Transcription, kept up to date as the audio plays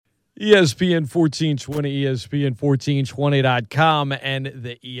ESPN 1420, ESPN1420.com, and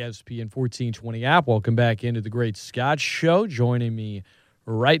the ESPN 1420 app. Welcome back into the Great Scott Show. Joining me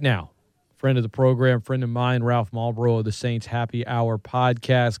right now, friend of the program, friend of mine, Ralph Malbrough of the Saints Happy Hour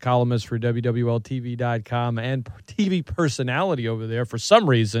podcast, columnist for WWLTV.com, and TV personality over there for some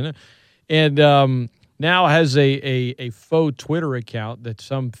reason. And now has a faux Twitter account that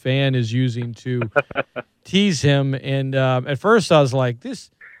some fan is using to tease him. And at first I was like, This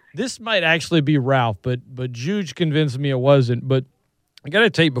might actually be Ralph, but Juge convinced me it wasn't. But I got to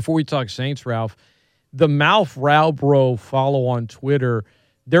tell you, before we talk Saints, Ralph, the Ralph Malbrough follow on Twitter,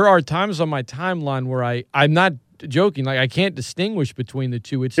 there are times on my timeline where I'm not joking, like I can't distinguish between the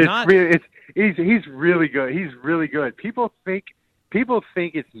two. He's really good. He's really good. People think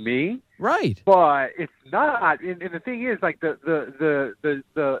it's me, right? But it's not. And the thing is, like the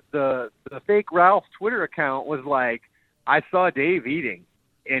fake Ralph Twitter account was like, I saw Dave eating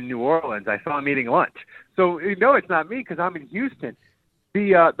in New Orleans. I saw him eating lunch. So, it's not me because I'm in Houston.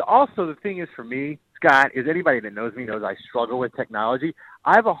 Also, the thing is for me, Scott, is anybody that knows me knows I struggle with technology.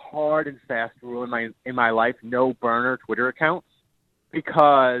 I have a hard and fast rule in my life, no burner Twitter accounts,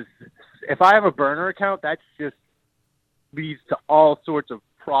 because if I have a burner account, that just leads to all sorts of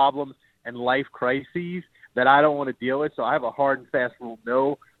problems and life crises that I don't want to deal with. So I have a hard and fast rule,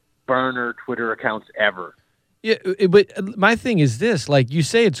 no burner Twitter accounts ever. Yeah, but my thing is this: like you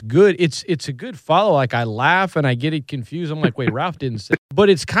say, it's good. It's a good follow. Like I laugh and I get it confused. I'm like, wait, Ralph didn't say. But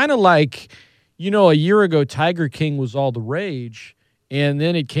it's kind of like, a year ago, Tiger King was all the rage, and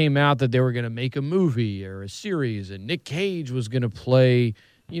then it came out that they were going to make a movie or a series, and Nick Cage was going to play,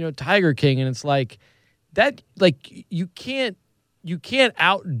 Tiger King, and it's like that. Like you can't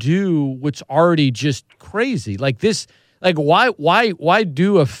outdo what's already just crazy. Like this. Like why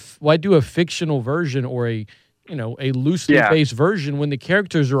do a fictional version or a loosely based version when the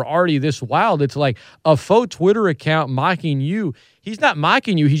characters are already this wild? It's like a faux Twitter account mocking you. He's not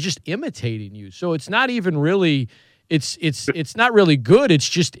mocking you. He's just imitating you. So it's not even really. It's not really good. It's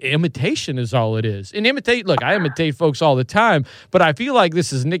just imitation is all it is. And look, I imitate folks all the time, but I feel like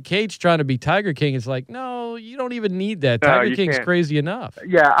this is Nick Cage trying to be Tiger King. It's like, no, you don't even need that. Tiger King's crazy enough.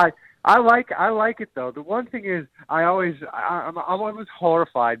 Yeah, I like it though. The one thing is, I'm always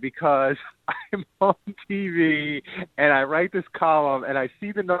horrified because I'm on TV and I write this column and I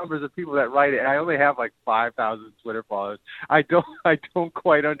see the numbers of people that write it, and I only have like 5,000 Twitter followers. I don't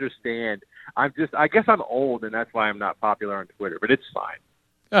quite understand. I guess I'm old and that's why I'm not popular on Twitter, but it's fine.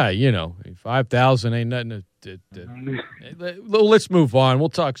 5,000 ain't nothing to let's move on. We'll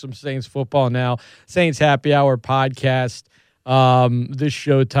talk some Saints football now. Saints Happy Hour podcast. This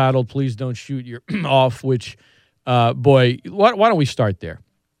show titled "Please Don't Shoot Your Off," which, why don't we start there?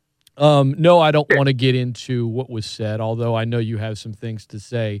 No, I don't want to get into what was said, although I know you have some things to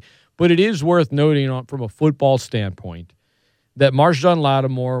say. But it is worth noting from a football standpoint that Marshawn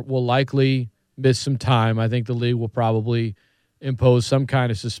Lattimore will likely miss some time. I think the league will probably impose some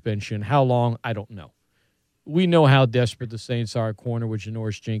kind of suspension. How long? I don't know. We know how desperate the Saints are at corner with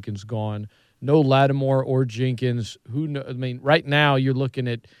Janoris Jenkins gone. No Lattimore or Jenkins. Right now you're looking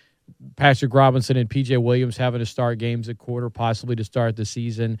at Patrick Robinson and P.J. Williams having to start games at quarter, possibly to start the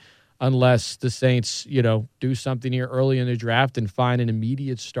season, unless the Saints, do something here early in the draft and find an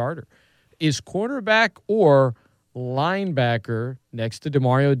immediate starter. Is cornerback or linebacker next to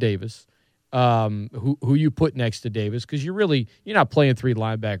Demario Davis, who you put next to Davis, because you're not playing three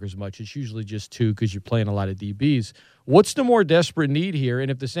linebackers much. It's usually just two because you're playing a lot of DBs. What's the more desperate need here?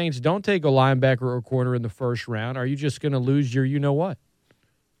 And if the Saints don't take a linebacker or corner in the first round, are you just going to lose your you-know-what?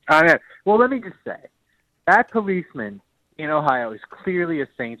 Well, let me just say, that policeman in Ohio is clearly a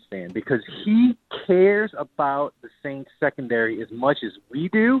Saints fan because he cares about the Saints secondary as much as we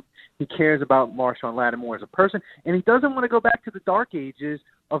do. He cares about Marshawn Lattimore as a person, and he doesn't want to go back to the dark ages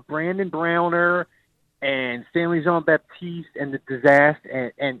of Brandon Browner and Stanley Jean-Baptiste and the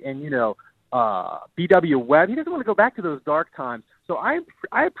disaster and B.W. Webb. He doesn't want to go back to those dark times. So I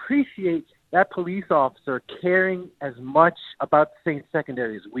appreciate that police officer caring as much about the Saints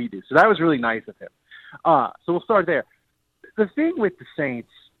secondary as we do. So that was really nice of him. So we'll start there. The thing with the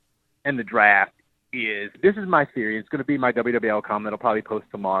Saints and the draft is, this is my theory. It's going to be my WWL column that I'll probably post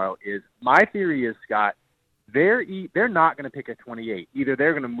tomorrow. My theory is, Scott, they're not going to pick at 28. Either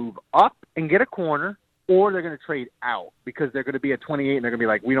they're going to move up and get a corner, or they're going to trade out because they're going to be at 28 and they're going to be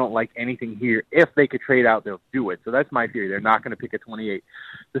like, we don't like anything here. If they could trade out, they'll do it. So that's my theory. They're not going to pick at 28.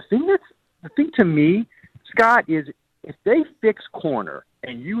 The thing to me, Scott, is if they fix corner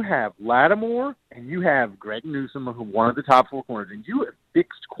and you have Lattimore and you have Greg Newsome, who one of the top four corners, and you have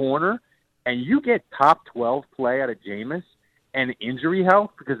fixed corner and you get top 12 play out of Jameis, and injury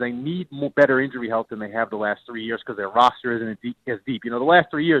health, because they need better injury health than they have the last 3 years because their roster isn't as deep. The last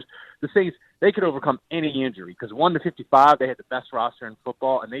 3 years, the Saints, they could overcome any injury because 1-55, they had the best roster in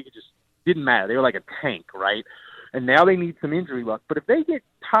football, and they could just didn't matter. They were like a tank, right? And now they need some injury luck. But if they get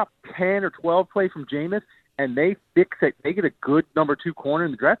top 10 or 12 play from Jameis and they fix it, they get a good number 2 corner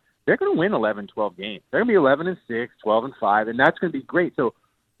in the draft, they're going to win 11, 12 games. They're going to be 11-6, 12-5, and that's going to be great. So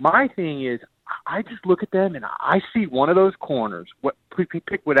my thing is, I just look at them and I see one of those corners.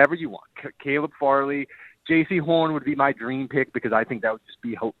 Pick whatever you want. Caleb Farley, J.C. Horn would be my dream pick because I think that would just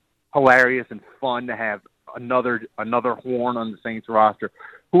be hilarious and fun to have another Horn on the Saints roster.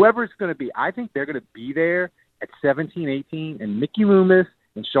 Whoever it's going to be, I think they're going to be there at 17, 18, and Mickey Loomis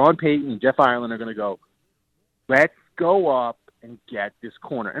and Sean Payton and Jeff Ireland are going to go, let's go up and get this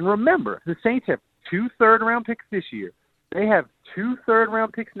corner. And remember, the Saints have 2 third-round picks this year. They have 2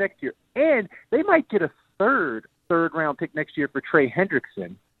 third-round picks next year, and they might get a third-round pick next year for Trey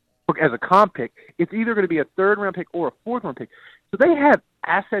Hendrickson as a comp pick. It's either going to be a third-round pick or a fourth-round pick. So they have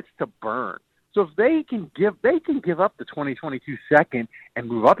assets to burn. So if they can give up the 2022 second and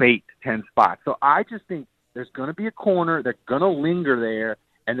move up 8 to 10 spots. So I just think there's going to be a corner. They're going to linger there,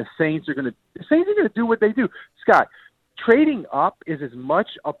 and the Saints are going to do what they do. Scott, trading up is as much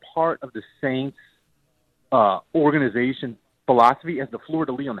a part of the Saints organization philosophy as the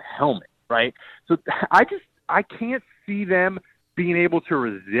fleur-de-lis on the helmet, right? So I can't see them being able to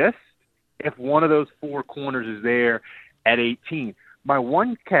resist if one of those 4 corners is there at 18. My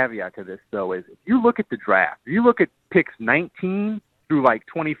one caveat to this, though, is if you look at the draft, if you look at picks 19 through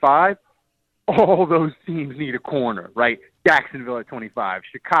 25, all those teams need a corner, right? Jacksonville at 25,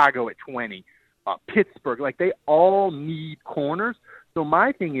 Chicago at 20, Pittsburgh, they all need corners. So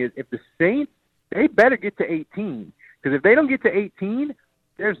my thing is, if the Saints, they better get to 18, because if they don't get to 18,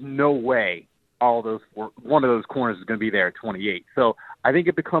 there's no way one of those corners is going to be there at 28. So I think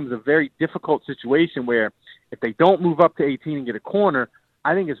it becomes a very difficult situation where if they don't move up to 18 and get a corner,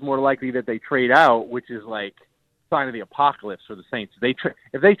 I think it's more likely that they trade out, which is sign of the apocalypse for the Saints.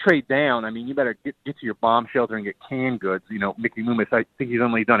 If they trade down, you better get to your bomb shelter and get canned goods. Mickey Loomis, I think he's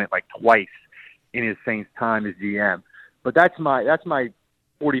only done it twice in his Saints time as GM. But that's my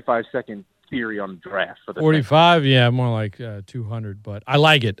 45-second theory on the draft for the 45, Saints. Yeah, more like 200. But I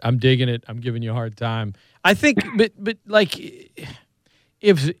like it. I'm digging it. I'm giving you a hard time. I think, but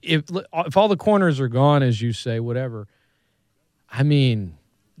if all the corners are gone, as you say, whatever.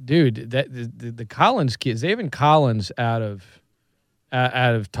 Dude, that the Collins kids, Zaven Collins out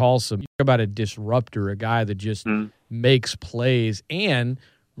of Tulsa. You talk about a disruptor, a guy that just makes plays and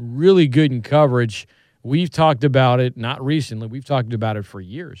really good in coverage. We've talked about it, not recently. We've talked about it for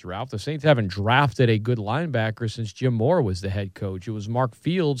years, Ralph. The Saints haven't drafted a good linebacker since Jim Moore was the head coach. It was Mark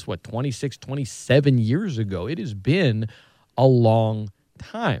Fields, 26, 27 years ago. It has been a long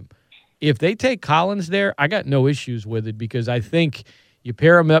time. If they take Collins there, I got no issues with it because I think you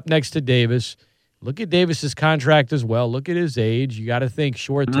pair him up next to Davis. Look at Davis's contract as well. Look at his age. You got to think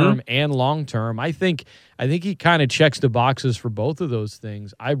short term and long term. I think he kind of checks the boxes for both of those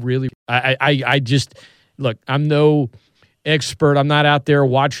things. I just look. I'm no expert. I'm not out there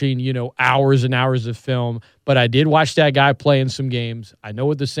watching hours and hours of film, but I did watch that guy play in some games. I know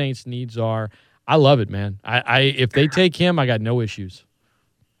what the Saints' needs are. I love it, man. If they take him, I got no issues.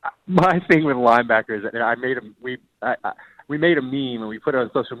 My thing with linebackers, we made a meme and we put it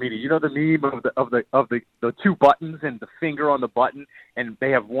on social media. You know the meme of the 2 buttons and the finger on the button, and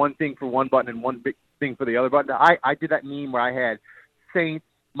they have one thing for one button and one big thing for the other button. I did that meme where I had Saints,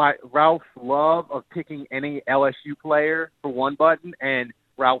 Ralph's love of picking any LSU player for one button, and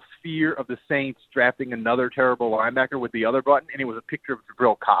Ralph's fear of the Saints drafting another terrible linebacker with the other button, and it was a picture of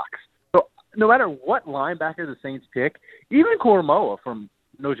Jabril Cox. So no matter what linebacker the Saints pick, even Koromoa from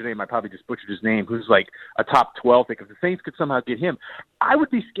Notre Dame, I probably just butchered his name, who's a top 12 pick. If the Saints could somehow get him, I would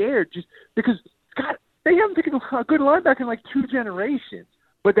be scared just because, Scott, they haven't picked a good linebacker in 2 generations.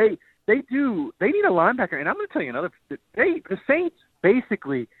 But they need a linebacker. And I'm going to tell you the Saints,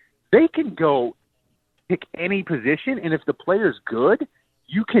 basically, they can go pick any position, and if the player's good,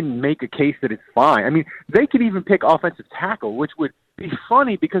 you can make a case that it's fine. They could even pick offensive tackle, which would be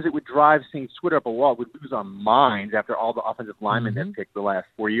funny because it would drive Saints Twitter up a wall. We'd lose our minds after all the offensive linemen they've picked the last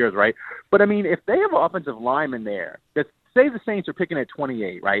 4 years, right? But, if they have an offensive lineman there, say the Saints are picking at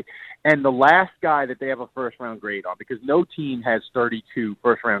 28, right, and the last guy that they have a first-round grade on, because no team has 32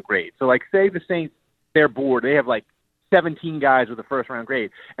 first-round grades. So, say the Saints, they're bored. They have, 17 guys with a first-round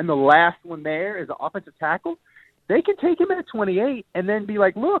grade, and the last one there is an offensive tackle. They can take him at 28 and then be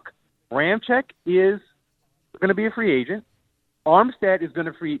like, look, Ramczyk is going to be a free agent. Armstead is going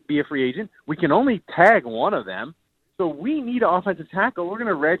to be a free agent. We can only tag one of them. So we need an offensive tackle. We're going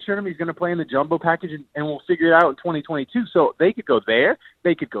to redshirt him. He's going to play in the jumbo package, and we'll figure it out in 2022. So they could go there.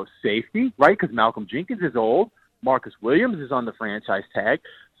 They could go safety, right, because Malcolm Jenkins is old. Marcus Williams is on the franchise tag.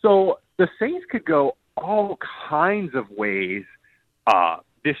 So the Saints could go all kinds of ways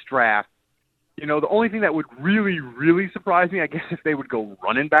this draft. You know, the only thing that would really, really surprise me, I guess, if they would go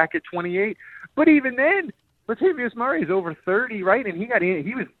running back at 28. But even then, Latavius Murray is over 30, right? And he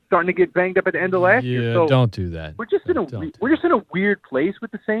was starting to get banged up at the end of last year. So don't do that. We're just in a weird place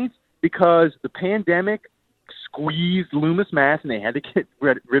with the Saints because the pandemic squeezed Loomis Mass, and they had to get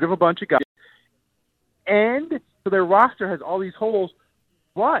rid of a bunch of guys. And so their roster has all these holes,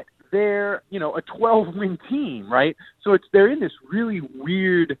 but they're, you know, a 12-win team, right? So they're in this really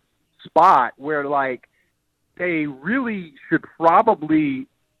weird spot where, like, they really should probably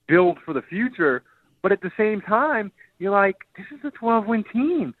build for the future, but at the same time, you're like, this is a 12-win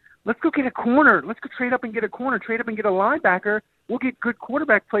team. Let's go get a corner. Let's go trade up and get a corner, trade up and get a linebacker. We'll get good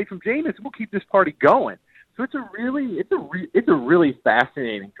quarterback play from Jameis. We'll keep this party going. So it's a really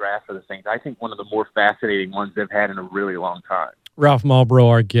fascinating draft for the Saints. I think one of the more fascinating ones they've had in a really long time. Ralph Malbrough,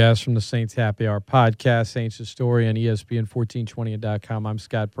 our guest from the Saints Happy Hour podcast, Saints historian, ESPN1420.com. I'm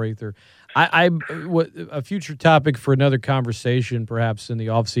Scott Prather. A future topic for another conversation, perhaps in the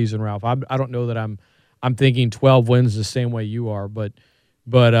offseason, Ralph. I don't know that I'm thinking 12 wins the same way you are, but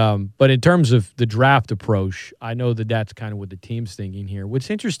in terms of the draft approach, I know that's kind of what the team's thinking here. What's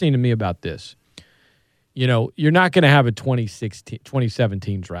interesting to me about this, you know, you're not going to have a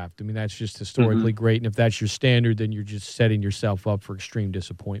 2017 draft. I mean, that's just historically great. And if that's your standard, then you're just setting yourself up for extreme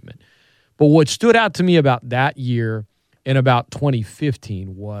disappointment. But what stood out to me about that year and about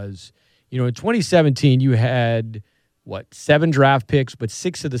 2015 was, you know, in 2017, you had, 7 draft picks, but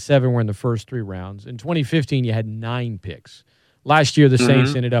 6 of the 7 were in the first 3 rounds. In 2015, you had 9 picks. Last year, the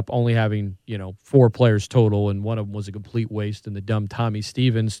Saints ended up only having, 4 players total, and one of them was a complete waste, and the dumb Tommy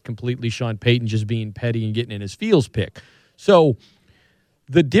Stevens, completely Sean Payton just being petty and getting in his feels pick. So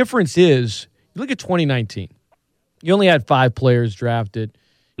the difference is, you look at 2019. You only had 5 players drafted.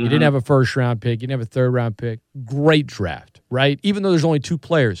 You didn't have a first-round pick. You didn't have a third-round pick. Great draft, right? Even though there's only 2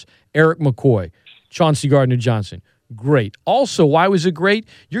 players, Eric McCoy, Chauncey Gardner-Johnson. Great. Also, why was it great?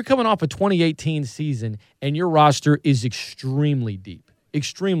 You're coming off a 2018 season, and your roster is extremely deep.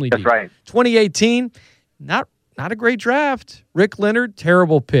 Extremely deep. That's right. 2018, not a great draft. Rick Leonard,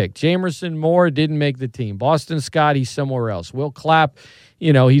 terrible pick. Jamerson Moore didn't make the team. Boston Scott, he's somewhere else. Will Clapp,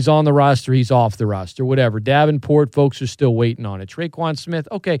 he's on the roster, he's off the roster, whatever. Davenport, folks are still waiting on it. Traquan Smith,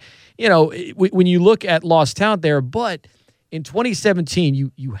 okay. When you look at lost talent there, but in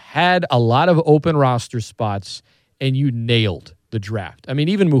 2017, you had a lot of open roster spots, and you nailed the draft. I mean,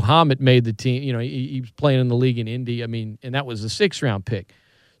 even Muhammad made the team. He was playing in the league in Indy. I mean, and that was a 6th-round pick.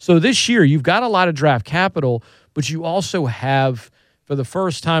 So this year, you've got a lot of draft capital, but you also have, for the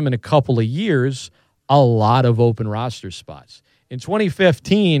first time in a couple of years, a lot of open roster spots. In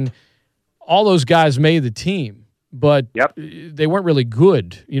 2015, all those guys made the team, but they weren't really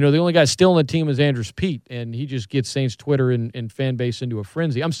good. The only guy still on the team is Andrews Pete, and he just gets Saints Twitter and fan base into a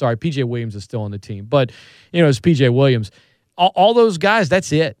frenzy. I'm sorry, P.J. Williams is still on the team, but, it's P.J. Williams. All those guys,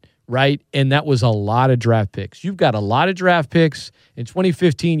 that's it, right? And that was a lot of draft picks. You've got a lot of draft picks. In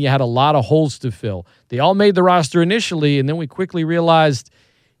 2015, you had a lot of holes to fill. They all made the roster initially, and then we quickly realized,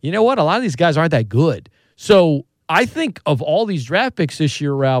 you know what? A lot of these guys aren't that good. So I think of all these draft picks this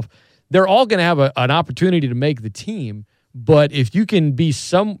year, Ralph, they're all going to have an opportunity to make the team, but if you can be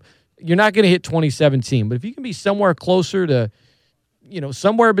you're not going to hit 2017, but if you can be somewhere closer to,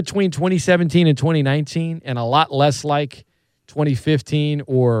 somewhere between 2017 and 2019 and a lot less like 2015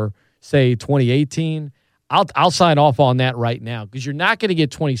 or, say, 2018, I'll sign off on that right now because you're not going to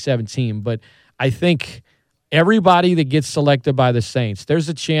get 2017, but I think everybody that gets selected by the Saints, there's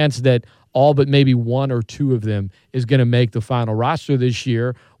a chance that all but maybe 1 or 2 of them is going to make the final roster this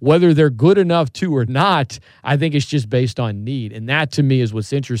year. Whether they're good enough to or not, I think it's just based on need. And that, to me, is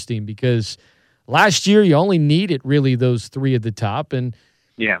what's interesting because last year you only needed really those 3 at the top. And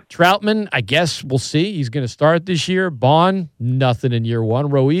Troutman, I guess we'll see. He's going to start this year. Bond, nothing in year 1.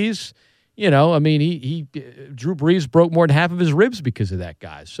 Ruiz, he Drew Brees broke more than half of his ribs because of that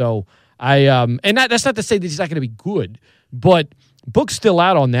guy. So that's not to say that he's not going to be good, but book's still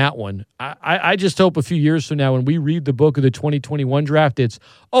out on that one. I just hope a few years from now when we read the book of the 2021 draft, it's,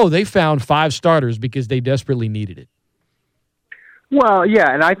 they found 5 starters because they desperately needed it. Well,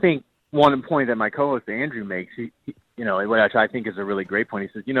 yeah, and I think one point that my co-host Andrew makes, which I think is a really great point,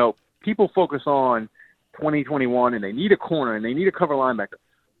 he says, people focus on 2021 and they need a corner and they need a cover linebacker.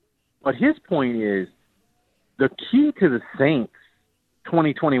 But his point is the key to the Saints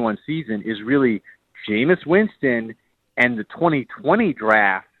 2021 season is really Jameis Winston and the 2020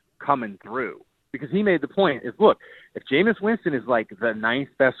 draft coming through. Because he made the point is, look, if Jameis Winston is like the ninth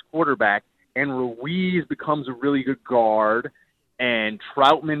best quarterback and Ruiz becomes a really good guard and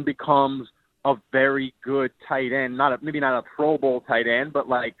Troutman becomes a very good tight end, maybe not a Pro Bowl tight end, but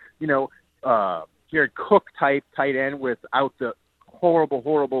like, Jared Cook type tight end without the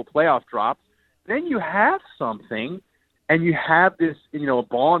horrible playoff drops, then you have something, and you have this,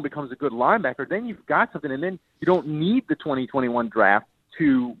 Bond becomes a good linebacker, then you've got something, and then you don't need the 2021 draft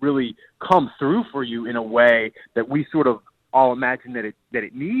to really come through for you in a way that we sort of all imagine that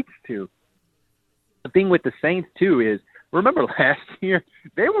it needs to. The thing with the Saints, too, is, remember last year,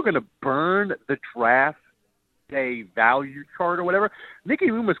 they were going to burn the draft day value chart or whatever.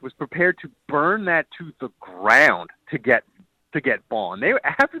 Mickey Loomis was prepared to burn that to the ground to get Bond.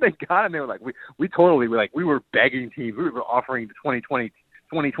 After they got him, they were like, we were begging teams. We were offering the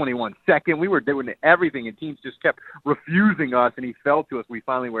 2021 second. We were doing everything, and teams just kept refusing us, and he fell to us. We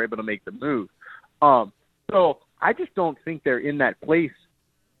finally were able to make the move. So I just don't think they're in that place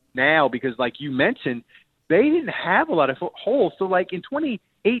now because, like you mentioned, they didn't have a lot of holes. So, like in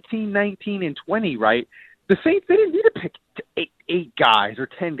 2018, 19, and 20, right, the Saints, they didn't need to pick eight guys or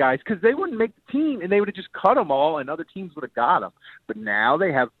 10 guys because they wouldn't make the team, and they would have just cut them all, and other teams would have got them. But now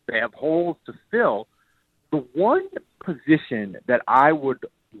they have holes to fill. The one position that I would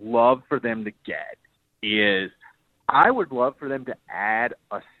love for them to get is I would love for them to add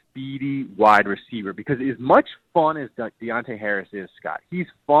a speedy wide receiver because as much fun as Deontay Harris is, Scott, he's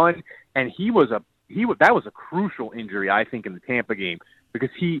fun, and that was a crucial injury, I think, in the Tampa game because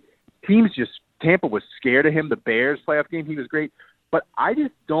Tampa was scared of him. The Bears playoff game, he was great, but I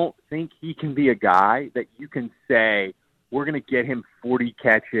just don't think he can be a guy that you can say we're going to get him 40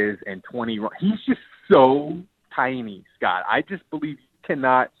 catches and 20 runs. He's just so tiny, Scott. I just believe you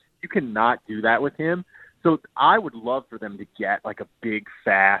cannot do that with him. So I would love for them to get like a big,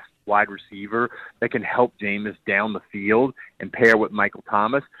 fast wide receiver that can help Jameis down the field and pair with Michael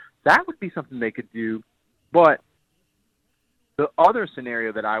Thomas. That would be something they could do. But the other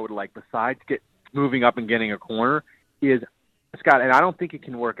scenario that I would like besides moving up and getting a corner is, Scott, and I don't think it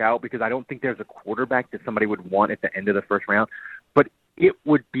can work out because I don't think there's a quarterback that somebody would want at the end of the first round, but it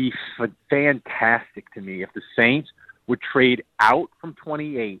would be fantastic to me if the Saints would trade out from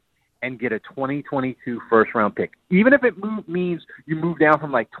 28 and get a 2022 first-round pick. Even if it means you move down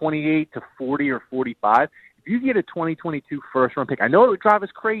from like 28 to 40 or 45, if you get a 2022 first-round pick, I know it would drive us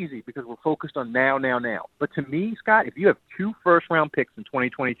crazy because we're focused on now. But to me, Scott, if you have 2 first-round picks in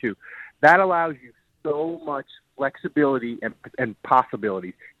 2022, that allows you so much flexibility and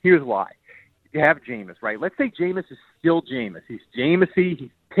possibilities. Here's why. You have Jameis, right? Let's say Jameis is still Jameis. He's Jameis-y,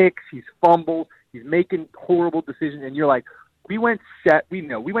 he's picks, he's fumbles, he's making horrible decisions, and you're like, we went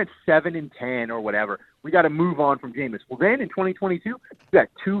 7-10 or whatever. We got to move on from Jameis. Well, then in 2022, you got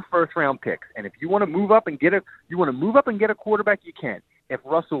 2 first-round picks, and if you want to move up and get a quarterback, you can. If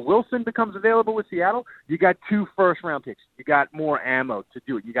Russell Wilson becomes available with Seattle, you got 2 first-round picks. You got more ammo to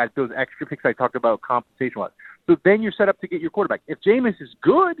do it. You got those extra picks I talked about compensation-wise. So then you're set up to get your quarterback. If Jameis is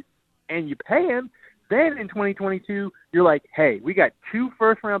good and you pay him, then in 2022, you're like, hey, we got 2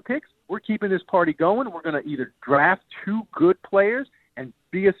 first-round picks. We're keeping this party going. We're going to either draft 2 good players and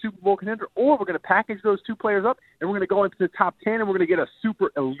be a Super Bowl contender, or we're going to package those 2 players up, and we're going to go into the top 10, and we're going to get a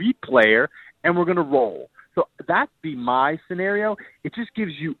super elite player, and we're going to roll. So that'd be my scenario. It just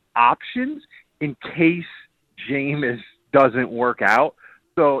gives you options in case Jameis doesn't work out.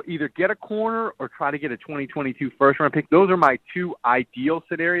 So either get a corner or try to get a 2022 first-round pick. Those are my 2 ideal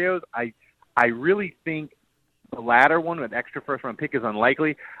scenarios. I really think the latter one, with extra first-round pick, is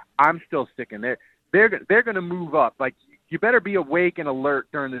unlikely. I'm still sticking there. They're going to move up. Like, you better be awake and alert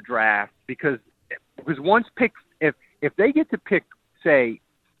during the draft because once if they get to pick, say,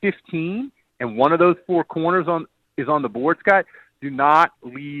 15, and one of those 4 corners is on the board, Scott, do not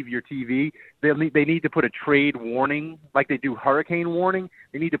leave your TV. They need to put a trade warning like they do hurricane warning.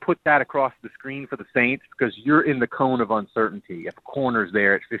 They need to put that across the screen for the Saints because you're in the cone of uncertainty. If a corner's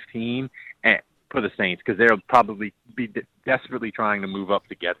there at 15 for the Saints because they'll probably be desperately trying to move up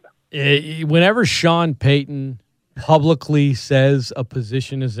to get them. Whenever Sean Payton publicly says a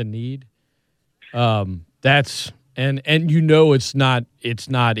position is a need, that's – And it's not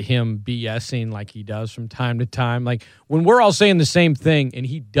him BSing like he does from time to time. Like when we're all saying the same thing and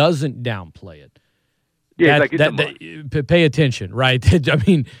he doesn't downplay it. Yeah, pay attention, right? I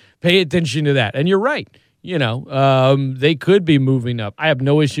mean, pay attention to that. And you're right. They could be moving up. I have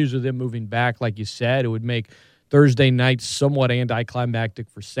no issues with them moving back, like you said. It would make Thursday night somewhat anticlimactic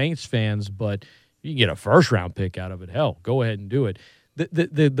for Saints fans, but you can get a first-round pick out of it. Hell, go ahead and do it.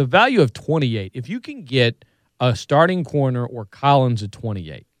 The value of 28, if you can get a starting corner, or Collins at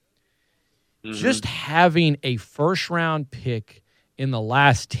 28. Mm-hmm. Just having a first-round pick in the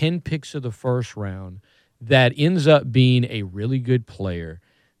last 10 picks of the first round that ends up being a really good player,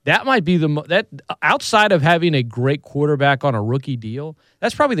 that might be that outside of having a great quarterback on a rookie deal,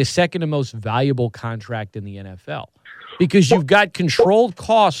 that's probably the second most valuable contract in the NFL because you've got controlled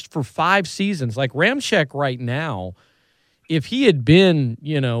costs for 5 seasons. Like Ramczyk right now, if he had been,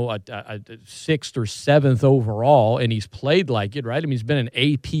 a sixth or seventh overall and he's played like it, right? I mean, he's been an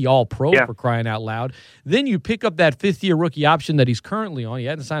AP All-Pro for crying out loud. Then you pick up that fifth-year rookie option that he's currently on. He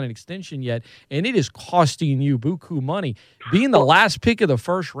hasn't signed an extension yet, and it is costing you buku money. Being the last pick of the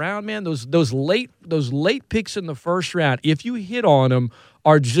first round, man, those late picks in the first round, if you hit on them,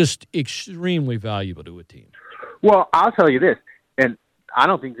 are just extremely valuable to a team. Well, I'll tell you this, and I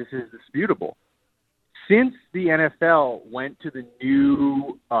don't think this is disputable. Since the NFL went to the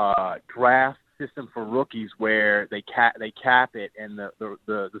new draft system for rookies, where they cap it and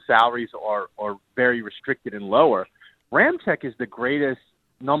the salaries are very restricted and lower, Ramczyk is the greatest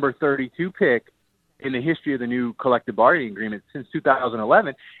number 32 pick in the history of the new collective bargaining agreement since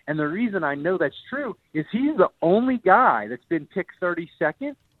 2011. And the reason I know that's true is he's the only guy that's been picked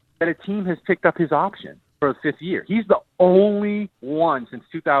 32nd that a team has picked up his option for the 5th year. He's the only one since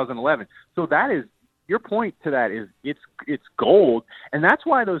 2011. So that is. Your point to that is it's gold, and that's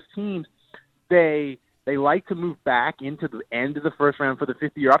why those teams they like to move back into the end of the first round for the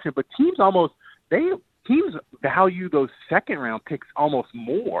 5th-year option. But teams value those second-round picks almost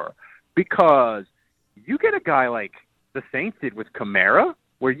more because you get a guy like the Saints did with Kamara,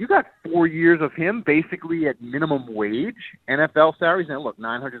 where you got 4 years of him basically at minimum wage NFL salaries. And look,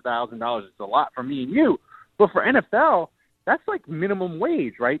 $900,000 is a lot for me and you, but for NFL. That's like minimum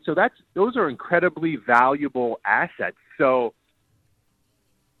wage, right? So those are incredibly valuable assets. So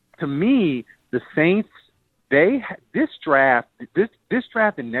to me, the Saints, this draft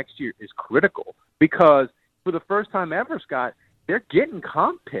and next year is critical because for the first time ever, Scott, they're getting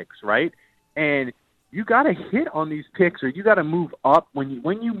comp picks, right? And you got to hit on these picks, or you got to move up. When you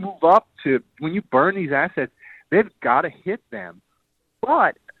burn these assets, they've got to hit them.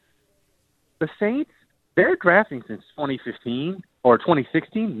 But the Saints, they're drafting since 2015 or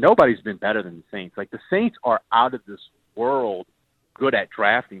 2016. Nobody's been better than the Saints. Like, the Saints are out of this world good at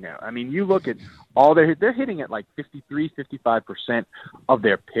drafting now. I mean, you look at all they're hitting at like 53, 55% of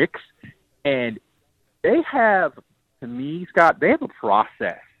their picks. And they have, to me, Scott, they have a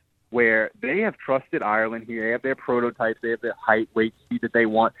process where they have trusted Ireland here. They have their prototypes. They have their height, weight, speed that they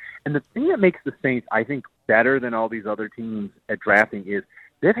want. And the thing that makes the Saints, I think, better than all these other teams at drafting is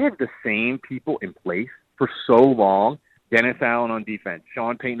they've had the same people in place for so long. Dennis Allen on defense,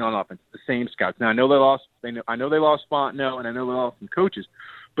 Sean Payton on offense, the same scouts. Now I know they lost Fontenot, and I know they lost some coaches,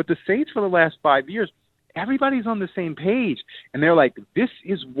 but the Saints for the last 5 years, everybody's on the same page, and they're like, this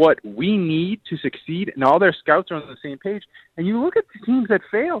is what we need to succeed, and all their scouts are on the same page. And you look at the teams that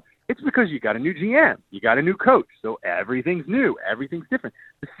fail, it's because you got a new GM, you got a new coach, so everything's new, everything's different.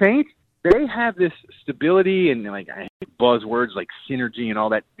 The Saints, they have this stability and like I hate buzzwords like synergy and all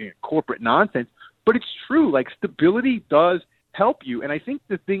that corporate nonsense. But it's true, like stability does help you. And I think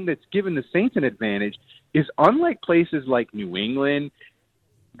the thing that's given the Saints an advantage is unlike places like New England,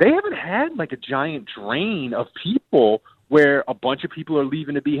 they haven't had like a giant drain of people where a bunch of people are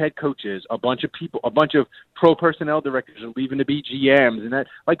leaving to be head coaches, a bunch of pro personnel directors are leaving to be GMs. And that,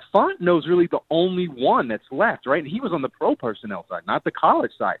 like, Fontenot's really the only one that's left, right? And he was on the pro personnel side, not the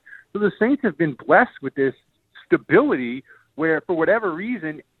college side. So the Saints have been blessed with this stability where, for whatever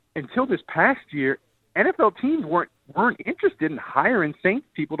reason, until this past year, NFL teams weren't interested in hiring Saints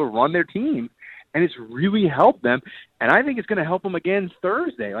people to run their teams, and it's really helped them. And I think it's going to help them again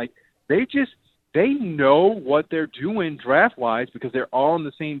Thursday. Like they know what they're doing draft wise because they're all on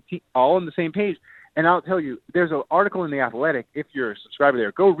the same page. And I'll tell you, there's an article in The Athletic. If you're a subscriber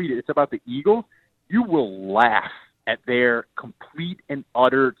there, go read it. It's about the Eagles. You will laugh at their complete and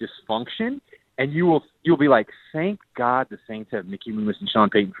utter dysfunction. And you'll be like, thank God the Saints have Mickey Loomis and Sean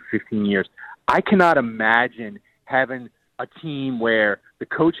Payton for 15 years. I cannot imagine having a team where the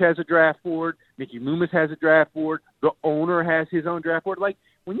coach has a draft board, Mickey Loomis has a draft board, the owner has his own draft board. Like,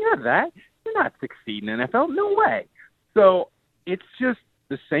 when you have that, you're not succeeding in the NFL. No way. So it's just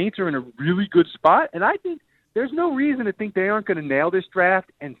the Saints are in a really good spot, and I think there's no reason to think they aren't going to nail this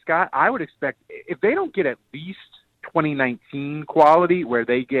draft. And, Scott, I would expect if they don't get at least 2019 quality where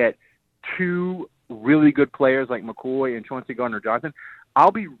they get two really good players like McCoy and Chauncey Gardner-Johnson,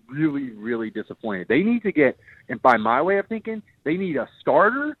 I'll be really, really disappointed. They need to get, and by my way of thinking, they need a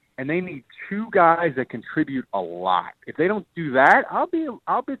starter and they need two guys that contribute a lot. If they don't do that, I'll be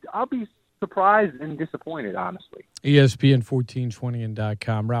surprised and disappointed, honestly. ESPN 1420 and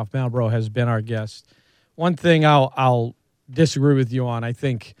 .com. Ralph Malbrough has been our guest. One thing I'll disagree with you on, I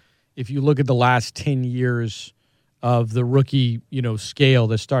think if you look at the last 10 years of the rookie, scale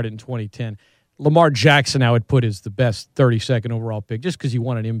that started in 2010, Lamar Jackson I would put as the best 32nd overall pick just because he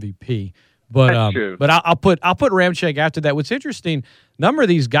won an MVP. But That's true. But I'll put Ramczyk after that. What's interesting, a number of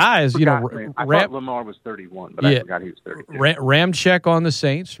these guys, I thought Lamar was 31, but I forgot he was 32. Ramczyk on the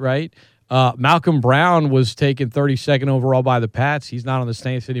Saints, right? Malcolm Brown was taken 32nd overall by the Pats. He's not on the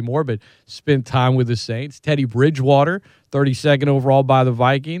Saints anymore, but spent time with the Saints. Teddy Bridgewater, 32nd overall by the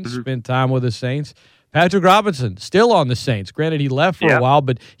Vikings, spent time with the Saints. Patrick Robinson, still on the Saints. Granted, he left for a while,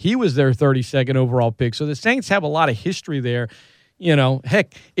 but he was their 32nd overall pick. So the Saints have a lot of history there.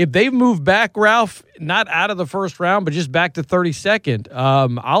 Heck, if they've moved back, Ralph, not out of the first round, but just back to 32nd,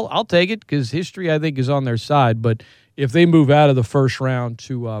 I'll take it because history, I think, is on their side. But if they move out of the first round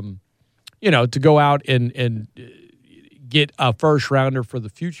to go out and get a first rounder for the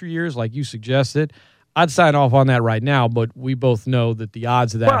future years, like you suggested, I'd sign off on that right now. But we both know that the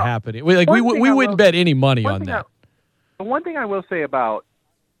odds of that happening, we wouldn't bet any money on that. The one thing I will say about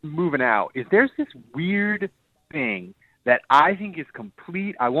moving out is there's this weird thing that I think is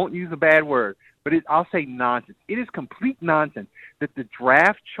complete. I won't use a bad word, but I'll say nonsense. It is complete nonsense that the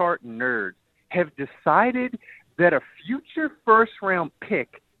draft chart nerds have decided that a future first round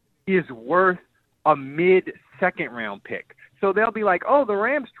pick is worth a mid-second round pick. So they'll be like, oh, the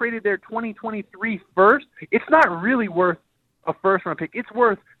Rams traded their 2023 first. It's not really worth a first-round pick. It's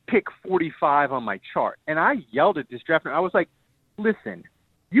worth pick 45 on my chart. And I yelled at this draft. I was like, listen,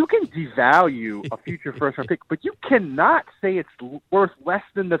 you can devalue a future first-round pick, but you cannot say it's worth less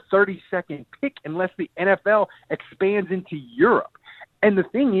than the 32nd pick unless the NFL expands into Europe. And the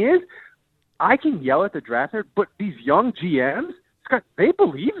thing is, I can yell at the draft, but these young GMs, Scott, they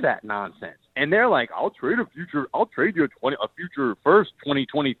believe that nonsense. And they're like, I'll trade you a future first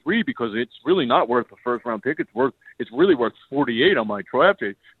 2023 because it's really not worth a first round pick. It's really worth 48 on my draft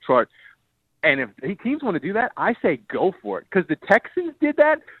chart. And if the teams want to do that, I say go for it. Because the Texans did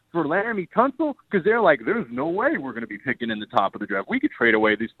that for Laramie Tunsil because they're like, there's no way we're going to be picking in the top of the draft. We could trade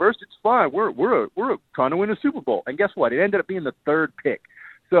away these first. It's fine. We're trying to win a Super Bowl. And guess what? It ended up being the third pick.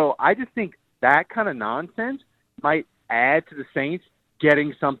 So I just think that kind of nonsense might add to the Saints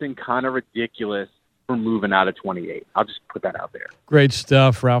getting something kind of ridiculous for moving out of 28. I'll just put that out there. Great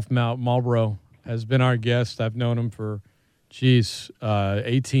stuff. Ralph Malbrough has been our guest. I've known him for,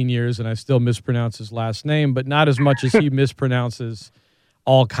 18 years, and I still mispronounce his last name, but not as much as he mispronounces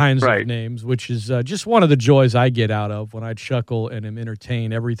all kinds of names, which is just one of the joys I get out of when I chuckle and am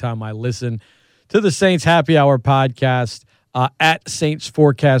entertained every time I listen to the Saints Happy Hour podcast. At Saints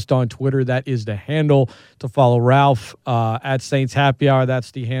Forecast on Twitter. That is the handle to follow Ralph. At Saints Happy Hour,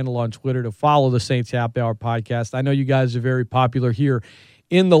 that's the handle on Twitter to follow the Saints Happy Hour podcast. I know you guys are very popular here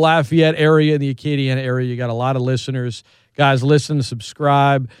in the Lafayette area, in the Acadiana area. You got a lot of listeners. Guys, listen,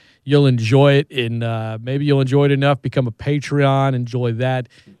 subscribe. You'll enjoy it, and maybe you'll enjoy it enough. Become a Patreon. Enjoy that.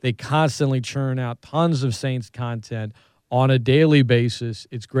 They constantly churn out tons of Saints content on a daily basis.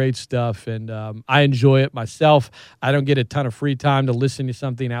 It's great stuff, and I enjoy it myself. I don't get a ton of free time to listen to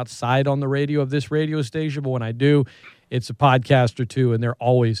something outside on the radio of this radio station, but when I do, it's a podcast or two, and they're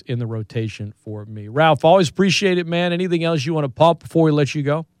always in the rotation for me. Ralph, always appreciate it, man. Anything else you want to pump before we let you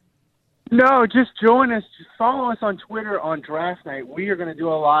go? No, just join us. Just follow us on Twitter on Draft Night. We are going to do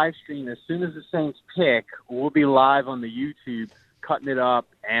a live stream as soon as the Saints pick. We'll be live on the YouTube, cutting it up,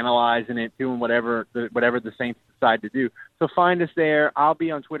 analyzing it, doing whatever the Saints decide to do. So find us there. I'll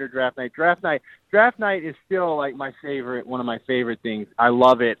be on Twitter. Draft Night is still like one of my favorite things. I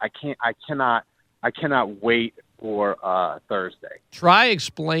love it. I cannot wait for Thursday. Try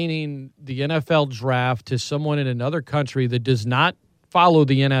explaining the NFL draft to someone in another country that does not follow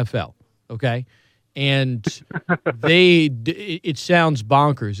the NFL. Okay, and it sounds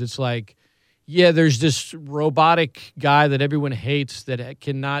bonkers. It's like, yeah, there's this robotic guy that everyone hates that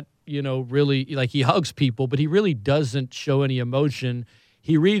cannot, really, like, he hugs people, but he really doesn't show any emotion.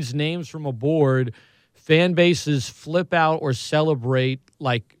 He reads names from a board. Fan bases flip out or celebrate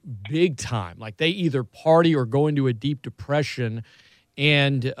like big time. Like they either party or go into a deep depression,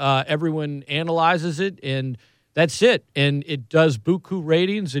 and everyone analyzes it, and that's it. And it does buku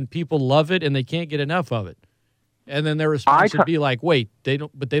ratings, and people love it, and they can't get enough of it. And then their response would be like, wait, they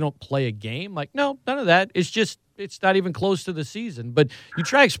don't play a game? Like, no, none of that. It's not even close to the season. But you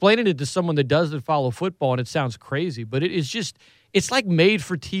try explaining it to someone that doesn't follow football, and it sounds crazy. But it's like made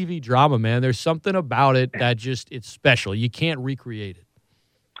for TV drama, man. There's something about it that it's special. You can't recreate it.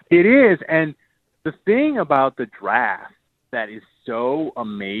 It is. And the thing about the draft that is so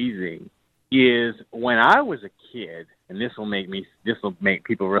amazing is when I was a kid, and this will make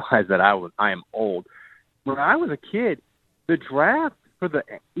people realize that I am old. When I was a kid, the draft for the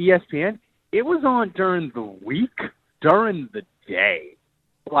ESPN, it was on during the week, during the day.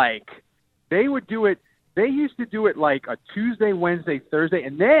 Like, they would do it. They used to do it like a Tuesday, Wednesday, Thursday,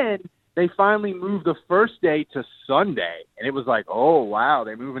 and then they finally moved the first day to Sunday. And it was like, oh, wow,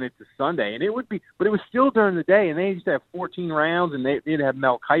 they're moving it to Sunday. And it would be, but it was still during the day, and they used to have 14 rounds, and they'd have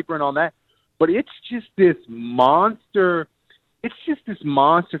Mel Kiper and all that. But it's just this monster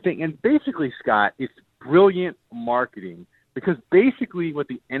thing. And basically, Scott, it's brilliant marketing, because basically what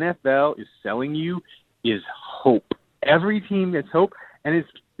the NFL is selling you is hope. Every team gets hope. And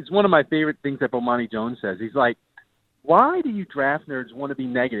it's one of my favorite things that Bomani Jones says. He's like, why do you draft nerds want to be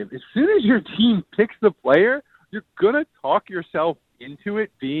negative? As soon as your team picks the player, you're going to talk yourself into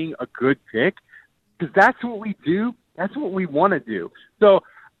it being a good pick, because that's what we do. That's what we want to do. So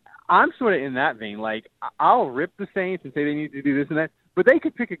I'm sort of in that vein. Like, I'll rip the Saints and say they need to do this and that, but they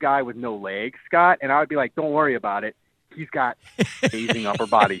could pick a guy with no legs, Scott, and I would be like, don't worry about it. He's got amazing upper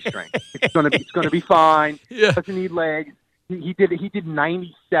body strength. It's going to be fine. Yeah. Doesn't need legs. He did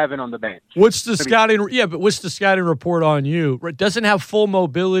 97 on the bench. What's the scouting? Yeah, but what's the scouting report on you? Right, doesn't have full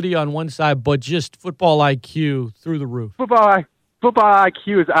mobility on one side, but just football IQ through the roof. Football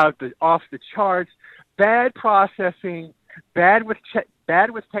IQ is off the charts. Bad processing, bad with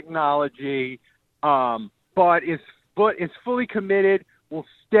technology, but is fully committed. Will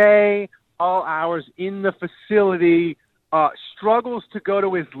stay all hours in the facility. Struggles to go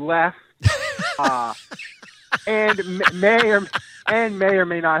to his left. And may or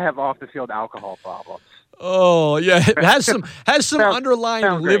may not have off the field alcohol problems. Oh yeah, has some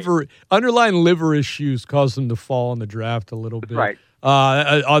underlying liver issues caused him to fall in the draft a little bit. Right.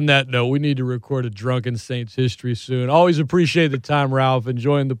 On that note, we need to record a Drunken Saints history soon. Always appreciate the time, Ralph.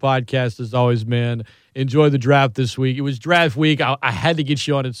 Enjoying the podcast as always, man. Enjoy the draft this week. It was draft week. I had to get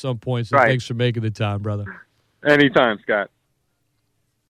you on at some point, so Thanks for making the time, brother. Anytime, Scott.